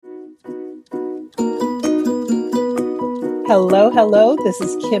Hello, hello. This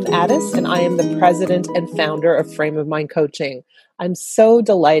is Kim Addis, and I am the president and founder of Frame of Mind Coaching. I'm so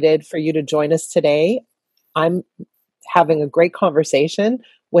delighted for you to join us today. I'm having a great conversation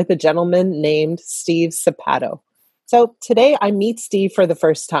with a gentleman named Steve Sapato. So today I meet Steve for the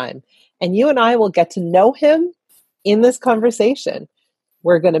first time, and you and I will get to know him in this conversation.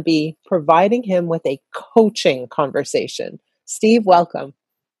 We're going to be providing him with a coaching conversation. Steve, welcome.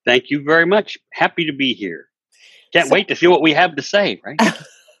 Thank you very much. Happy to be here. Can't wait to see what we have to say, right?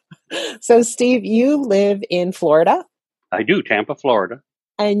 So, Steve, you live in Florida. I do, Tampa, Florida.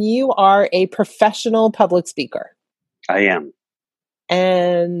 And you are a professional public speaker. I am.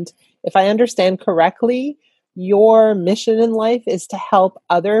 And if I understand correctly, your mission in life is to help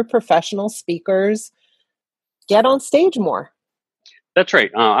other professional speakers get on stage more. That's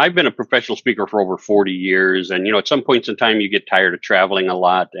right. I've been a professional speaker for over 40 years. And, at some points in time, you get tired of traveling a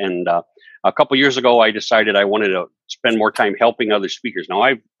lot. And a couple years ago, I decided I wanted to spend more time helping other speakers. Now,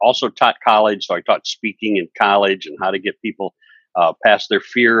 I've also taught college, so I taught speaking in college and how to get people past their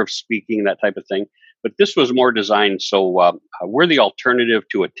fear of speaking, that type of thing. But this was more designed so we're the alternative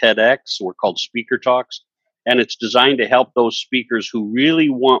to a TEDx. We're called Speaker Talks. And it's designed to help those speakers who really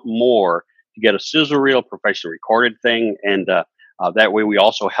want more to get a sizzle reel, professionally recorded thing. And that way we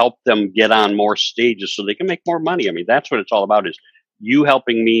also help them get on more stages so they can make more money. I mean, that's what it's all about, is you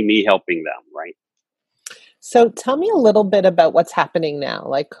helping me helping them, right? So tell me a little bit about what's happening now.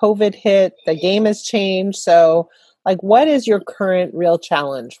 Like COVID hit, the game has changed. So what is your current real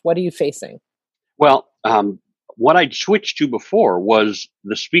challenge? What are you facing? Well, what I'd switched to before was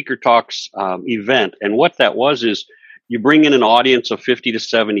the Speaker Talks event. And what that was is you bring in an audience of 50 to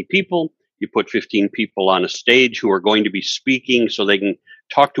 70 people. You put 15 people on a stage who are going to be speaking so they can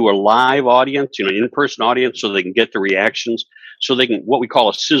talk to a live audience, an in-person audience, so they can get the reactions, so they can, what we call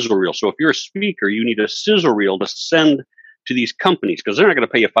a sizzle reel. So if you're a speaker, you need a sizzle reel to send to these companies, because they're not going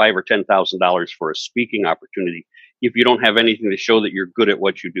to pay you $5,000 or $10,000 for a speaking opportunity if you don't have anything to show that you're good at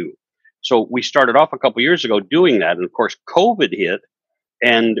what you do. So we started off a couple years ago doing that. And of course, COVID hit,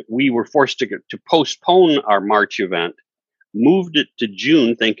 and we were forced to postpone our March event. Moved it to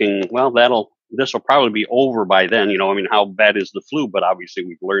June, thinking, well, this will probably be over by then. How bad is the flu? But obviously,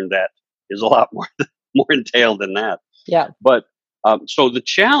 we've learned that is a lot more entailed than that. Yeah. But so the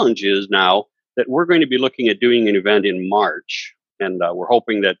challenge is now that we're going to be looking at doing an event in March, and we're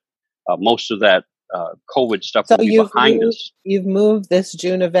hoping that most of that COVID stuff will be behind us. You've moved this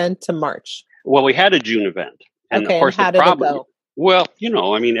June event to March. Well, we had a June event, and okay, of course, and how the problem. Did it go? Well,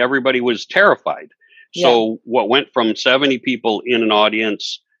 everybody was terrified. So what went from 70 people in an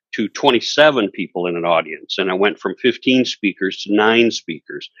audience to 27 people in an audience, and I went from 15 speakers to 9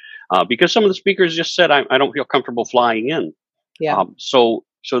 speakers, because some of the speakers just said, I don't feel comfortable flying in. Yeah. So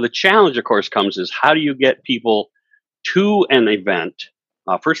the challenge, of course, comes is how do you get people to an event?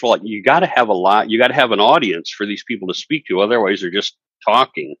 First of all, you got to have you got to have an audience for these people to speak to. Otherwise, they're just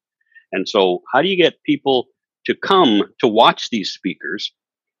talking. And so how do you get people to come to watch these speakers?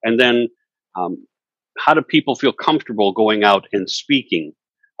 And then, how do people feel comfortable going out and speaking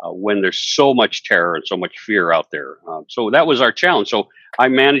when there's so much terror and so much fear out there? So that was our challenge. So I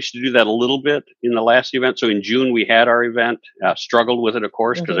managed to do that a little bit in the last event. So in June, we had our event, struggled with it, of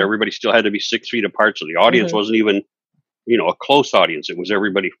course, because everybody still had to be 6 feet apart. So the audience wasn't even, a close audience. It was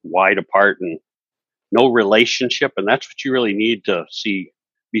everybody wide apart and no relationship. And that's what you really need to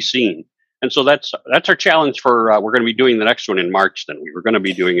be seen. And so that's our challenge for, we're going to be doing the next one in March. Then we were going to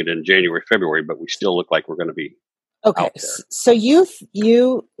be doing it in January, February, but we still look like we're going to be okay. out there.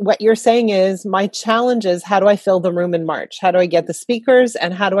 So what you're saying is my challenge is how do I fill the room in March? How do I get the speakers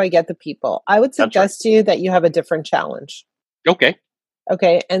and how do I get the people? I would suggest to you that you have a different challenge. Okay.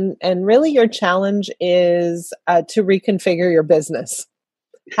 Okay. And really your challenge is to reconfigure your business.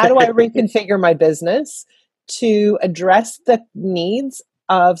 How do I reconfigure my business to address the needs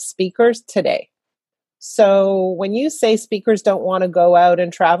of speakers today? So when you say speakers don't want to go out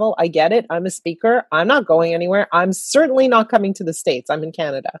and travel, I get it. I'm a speaker. I'm not going anywhere. I'm certainly not coming to the States. I'm in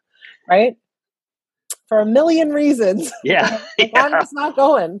Canada, right? For a million reasons. Yeah. I'm just not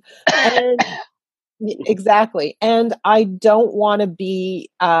going. And exactly. And I don't want to be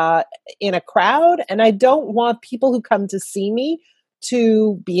in a crowd, and I don't want people who come to see me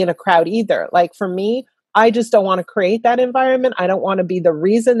to be in a crowd either. Like for me, I just don't want to create that environment. I don't want to be the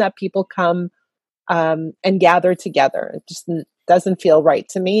reason that people come and gather together. It just doesn't feel right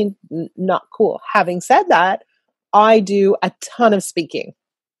to me. Not cool. Having said that, I do a ton of speaking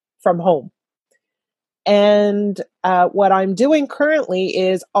from home. And what I'm doing currently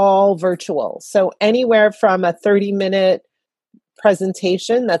is all virtual. So anywhere from a 30-minute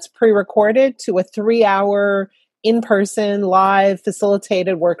presentation that's pre-recorded to a 3-hour in-person, live,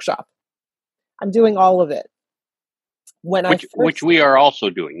 facilitated workshop. I'm doing all of it. Which we are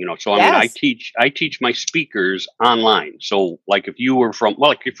also doing, So I mean, Yes. I teach my speakers online. So like if you're from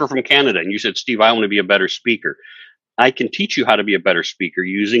Canada and you said, Steve, I want to be a better speaker, I can teach you how to be a better speaker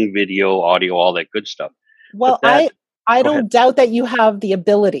using video, audio, all that good stuff. Well, But I don't doubt that you have the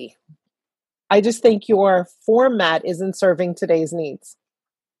ability. I just think your format isn't serving today's needs.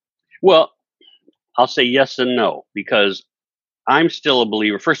 Well, I'll say yes and no, because I'm still a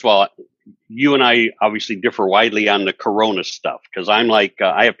believer. First of all, you and I obviously differ widely on the corona stuff, because I'm like,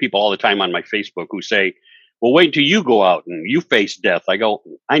 I have people all the time on my Facebook who say, well, wait till you go out and you face death. I go,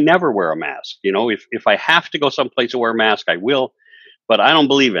 I never wear a mask. If I have to go someplace to wear a mask, I will, but I don't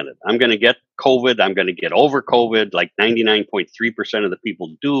believe in it. I'm going to get COVID. I'm going to get over COVID, like 99.3% of the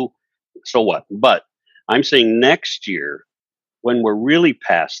people do. So what? But I'm saying next year, when we're really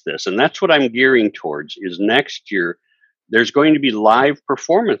past this, and that's what I'm gearing towards, is next year, there's going to be live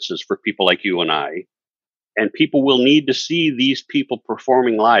performances for people like you and I, and people will need to see these people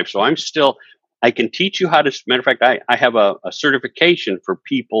performing live. So I can teach you how to, matter of fact, I have a certification for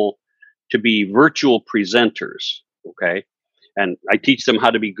people to be virtual presenters. Okay. And I teach them how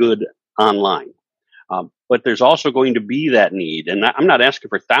to be good online. But there's also going to be that need. And I'm not asking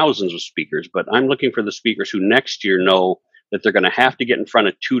for thousands of speakers, but I'm looking for the speakers who next year know that they're going to have to get in front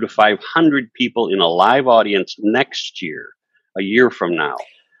of 200 to 500 people in a live audience next year, a year from now.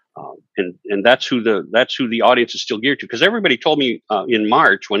 And that's who the audience is still geared to. Because everybody told me in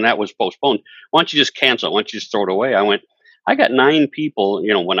March, when that was postponed, why don't you just cancel it? Why don't you just throw it away? I went, I got 9 people,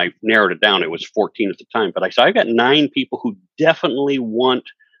 when I narrowed it down, it was 14 at the time, but I said, I got 9 people who definitely want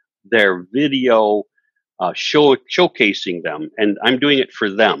their video showcasing them, and I'm doing it for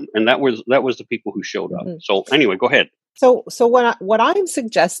them. And that was the people who showed up. Mm-hmm. So anyway, go ahead. So what I'm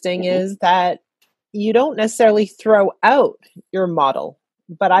suggesting mm-hmm. is that you don't necessarily throw out your model,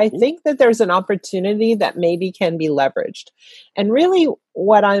 but I mm-hmm. think that there's an opportunity that maybe can be leveraged. And really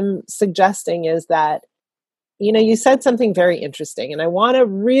what I'm suggesting is that, you said something very interesting, and I want to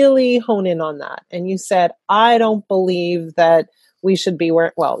really hone in on that. And you said, I don't believe that we should be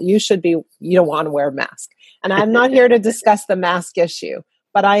wearing, you don't want to wear a mask. And I'm not here to discuss the mask issue,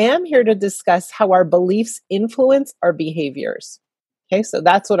 but I am here to discuss how our beliefs influence our behaviors. Okay, so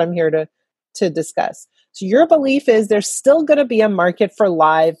that's what I'm here to discuss. So your belief is there's still going to be a market for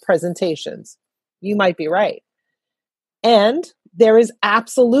live presentations. You might be right. And there is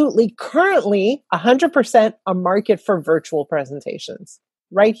absolutely currently 100% a market for virtual presentations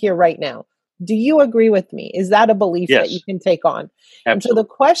right here, right now. Do you agree with me? Is that a belief yes. that you can take on? Absolutely. And so the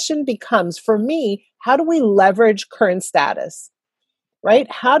question becomes, for me, how do we leverage current status, right?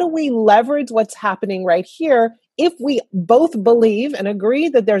 How do we leverage what's happening right here if we both believe and agree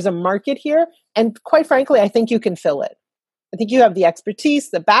that there's a market here? And quite frankly, I think you can fill it. I think you have the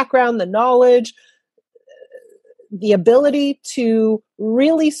expertise, the background, the knowledge, the ability to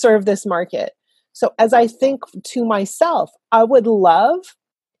really serve this market. So as I think to myself, I would love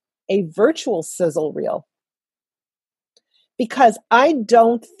a virtual sizzle reel, because I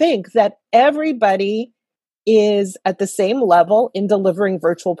don't think that everybody is at the same level in delivering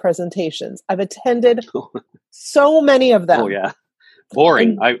virtual presentations. I've attended so many of them. Oh yeah,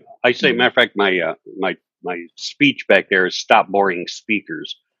 boring. And, I say, matter of fact, my speech back there is stop boring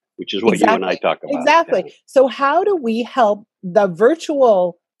speakers, which is what exactly. You and I talk about. Exactly. Yeah. So how do we help the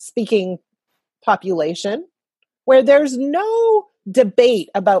virtual speaking population, where there's no debate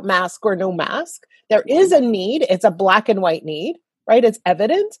about mask or no mask? There is a need. It's a black and white need, right? It's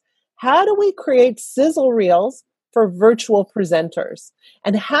evident. How do we create sizzle reels for virtual presenters?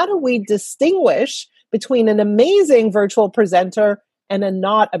 And how do we distinguish between an amazing virtual presenter and a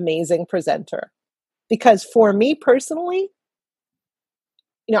not amazing presenter? Because for me personally,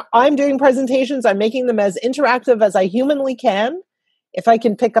 I'm doing presentations. I'm making them as interactive as I humanly can. If I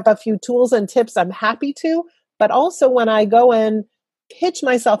can pick up a few tools and tips, I'm happy to. But also when I go and pitch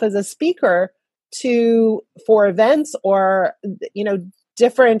myself as a speaker for events or,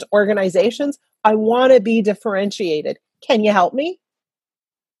 different organizations, I want to be differentiated. Can you help me?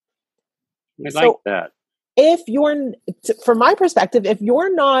 I like that. From my perspective, if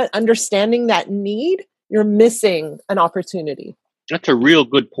you're not understanding that need, you're missing an opportunity. That's a real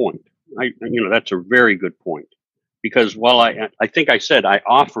good point. That's a very good point. Because while I think I said I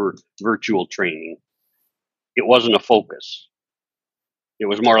offer virtual training, it wasn't a focus. It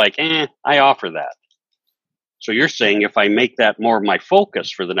was more like, I offer that. So you're saying if I make that more of my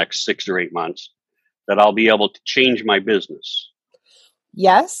focus for the next 6 or 8 months, that I'll be able to change my business.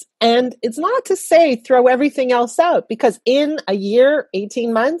 Yes. And it's not to say throw everything else out, because in a year,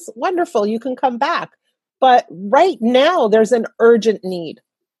 18 months, wonderful, you can come back. But right now, there's an urgent need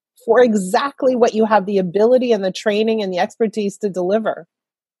for exactly what you have the ability and the training and the expertise to deliver.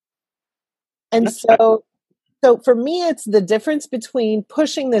 And so for me, it's the difference between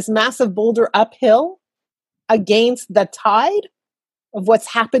pushing this massive boulder uphill against the tide of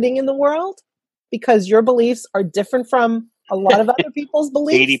what's happening in the world, because your beliefs are different from a lot of other people's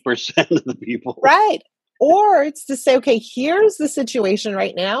beliefs. 80% of the people. Right. Or it's to say, okay, here's the situation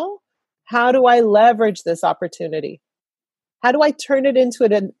right now. How do I leverage this opportunity? How do I turn it into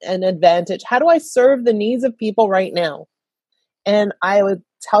an advantage? How do I serve the needs of people right now? And I would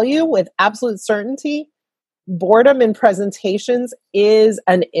tell you with absolute certainty, boredom in presentations is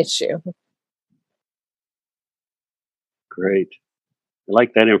an issue. Great. I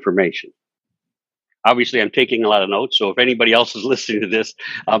like that information. Obviously, I'm taking a lot of notes. So if anybody else is listening to this,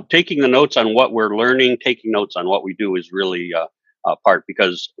 taking the notes on what we're learning, taking notes on what we do is really a part,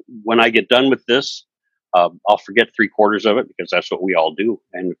 because when I get done with this, I'll forget 3/4 of it, because that's what we all do.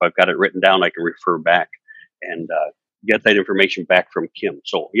 And if I've got it written down, I can refer back and get that information back from Kim.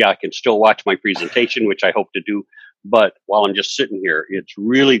 So yeah, I can still watch my presentation, which I hope to do. But while I'm just sitting here, it's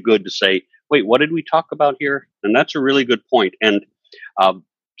really good to say, wait, what did we talk about here? And that's a really good point. And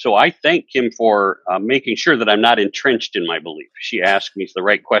so I thank Kim for making sure that I'm not entrenched in my belief. She asked me the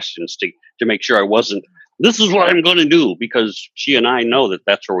right questions to make sure I wasn't, this is what I'm going to do, because she and I know that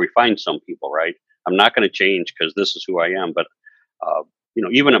that's where we find some people, right? I'm not going to change because this is who I am. But,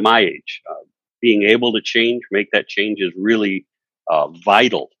 even at my age, being able to change, make that change is really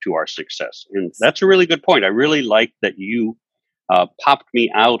vital to our success. And that's a really good point. I really like that you popped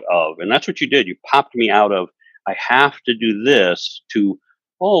me out of, and that's what you did. You popped me out of, I have to do this, to,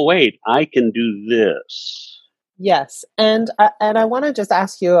 oh, wait, I can do this. Yes. And I want to just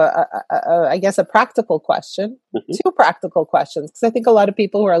ask you, I guess, a practical question, two practical questions, because I think a lot of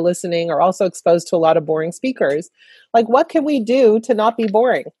people who are listening are also exposed to a lot of boring speakers. Like, what can we do to not be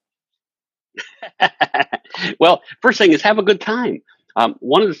boring? Well, first thing is have a good time.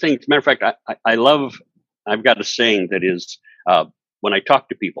 One of the things, matter of fact, I love, I've got a saying that is, when I talk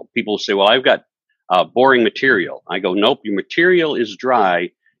to people, people say, well, I've got boring material. I go, nope, your material is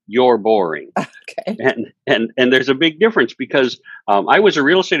dry. You're boring. Okay. And there's a big difference, because I was a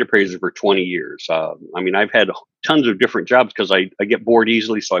real estate appraiser for 20 years. I've had tons of different jobs because I get bored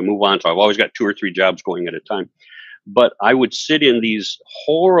easily, so I move on. So I've always got 2 or 3 jobs going at a time. But I would sit in these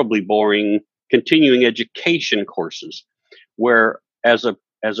horribly boring continuing education courses where, as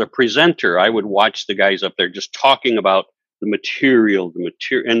a presenter, I would watch the guys up there just talking about the material,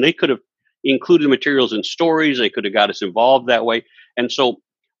 and they could have included materials in stories. They could have got us involved that way. And so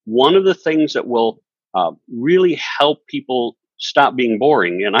one of the things that will really help people stop being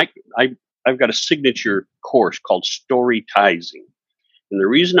boring, and I've got a signature course called Storytizing. And the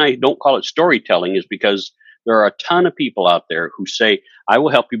reason I don't call it storytelling is because there are a ton of people out there who say, I will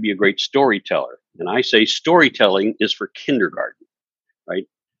help you be a great storyteller. And I say storytelling is for kindergarten, right?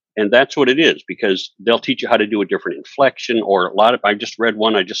 And that's what it is, because they'll teach you how to do a different inflection, or I just read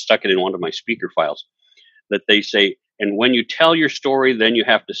one, I just stuck it in one of my speaker files, that they say, and when you tell your story, then you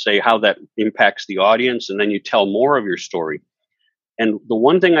have to say how that impacts the audience, and then you tell more of your story. And the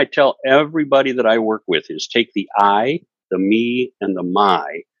one thing I tell everybody that I work with is take the I, the me, and the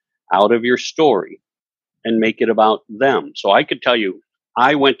my out of your story and make it about them. So I could tell you,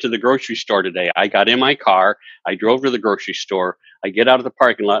 I went to the grocery store today. I got in my car. I drove to the grocery store. I get out of the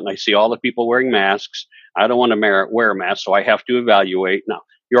parking lot and I see all the people wearing masks. I don't want to wear a mask, so I have to evaluate. Now,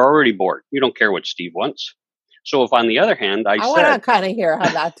 you're already bored. You don't care what Steve wants. So if on the other hand, I want to kind of hear how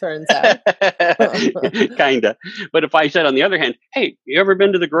that turns out. Kind of. But if I said on the other hand, hey, you ever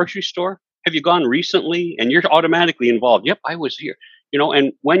been to the grocery store? Have you gone recently? And you're automatically involved. Yep, I was here.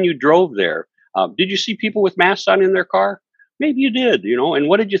 And when you drove there, did you see people with masks on in their car? Maybe you did, and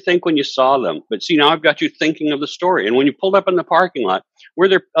what did you think when you saw them? But see, now I've got you thinking of the story. And when you pulled up in the parking lot, were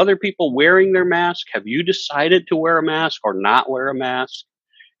there other people wearing their mask? Have you decided to wear a mask or not wear a mask?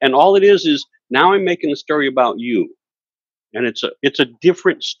 And all it is now I'm making the story about you. And it's a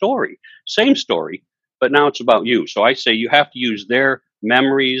different story, same story, but now it's about you. So I say you have to use their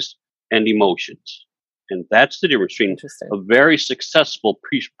memories and emotions. And that's the difference between a very successful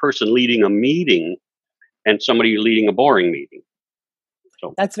person leading a meeting and somebody leading a boring meeting.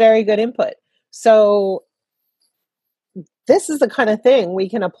 So that's very good input. So this is the kind of thing we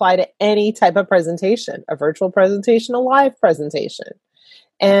can apply to any type of presentation, a virtual presentation, a live presentation.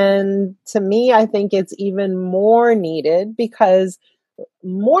 And to me, I think it's even more needed because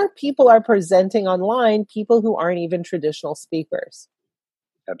more people are presenting online, people who aren't even traditional speakers.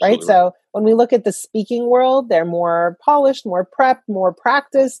 Absolutely. Right? So when we look at the speaking world, they're more polished, more prepped, more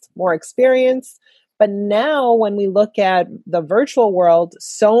practiced, more experienced. But now when we look at the virtual world,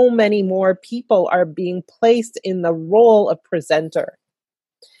 so many more people are being placed in the role of presenter.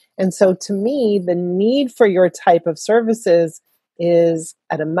 And so to me, the need for your type of services is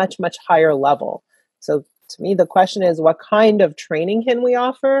at a much, much higher level. So to me, the question is, what kind of training can we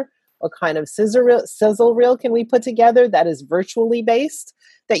offer? What kind of sizzle reel can we put together that is virtually based,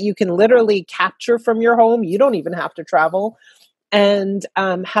 that you can literally capture from your home? You don't even have to travel. And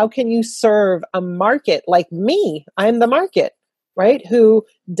how can you serve a market like me? I'm the market, right? Who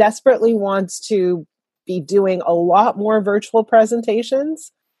desperately wants to be doing a lot more virtual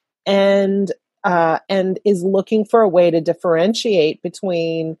presentations and is looking for a way to differentiate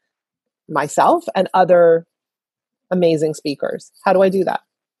between myself and other amazing speakers. How do I do that?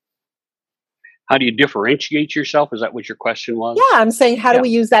 How do you differentiate yourself? Is that what your question was? Yeah, I'm saying, how do we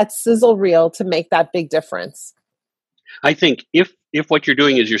use that sizzle reel to make that big difference? I think if what you're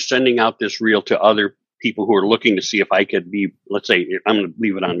doing is you're sending out this reel to other people who are looking to see if I could be, let's say, I'm going to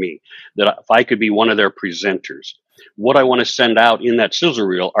leave it on me, that if I could be one of their presenters, what I want to send out in that sizzle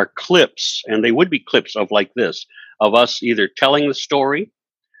reel are clips, and they would be clips of like this, of us either telling the story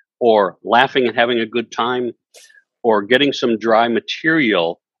or laughing and having a good time or getting some dry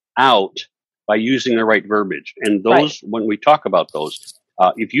material out by using the right verbiage. And those, when we talk about those,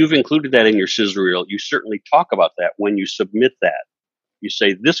 if you've included that in your sizzle reel, you certainly talk about that when you submit that. You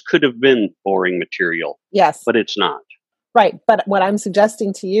say, this could have been boring material. Yes. But it's not. Right. But what I'm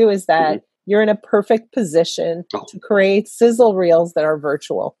suggesting to you is that you're in a perfect position to create sizzle reels that are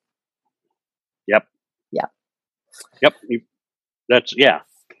virtual. Yep. That's,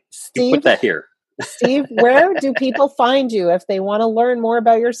 Steve, you put that here. Steve, where do people find you if they want to learn more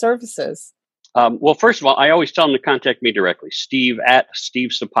about your services? Well, first of all, I always tell them to contact me directly,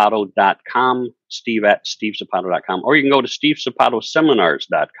 steve@stevesapato.com, steve@stevesapato.com, or you can go to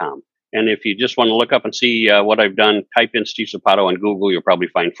stevesapatoseminars.com. And if you just want to look up and see what I've done, type in Steve Sapato on Google. You'll probably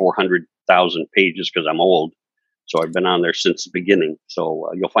find 400,000 pages because I'm old. So I've been on there since the beginning. So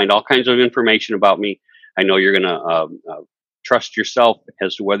you'll find all kinds of information about me. I know you're going to trust yourself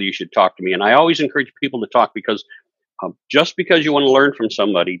as to whether you should talk to me. And I always encourage people to talk because just because you want to learn from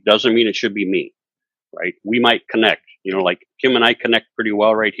somebody doesn't mean it should be me, right? We might connect, like Kim and I connect pretty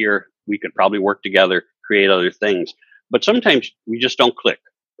well right here. We could probably work together, create other things, but sometimes we just don't click,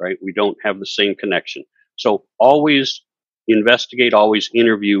 right? We don't have the same connection. So always investigate, always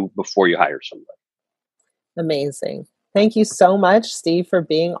interview before you hire somebody. Amazing. Thank you so much, Steve, for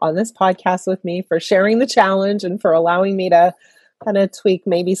being on this podcast with me, for sharing the challenge and for allowing me to kind of tweak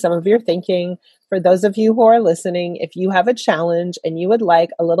maybe some of your thinking. For those of you who are listening, if you have a challenge and you would like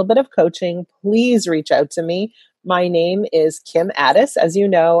a little bit of coaching, please reach out to me. My name is Kim Addis, as you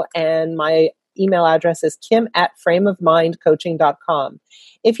know, and my email address is kim@frameofmindcoaching.com.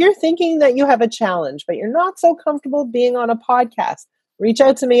 If you're thinking that you have a challenge, but you're not so comfortable being on a podcast, reach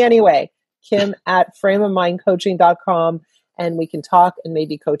out to me anyway, kim@frameofmindcoaching.com, and we can talk, and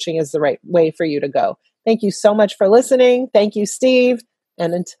maybe coaching is the right way for you to go. Thank you so much for listening. Thank you, Steve.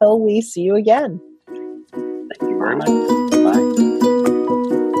 And until we see you again. Thank you very much.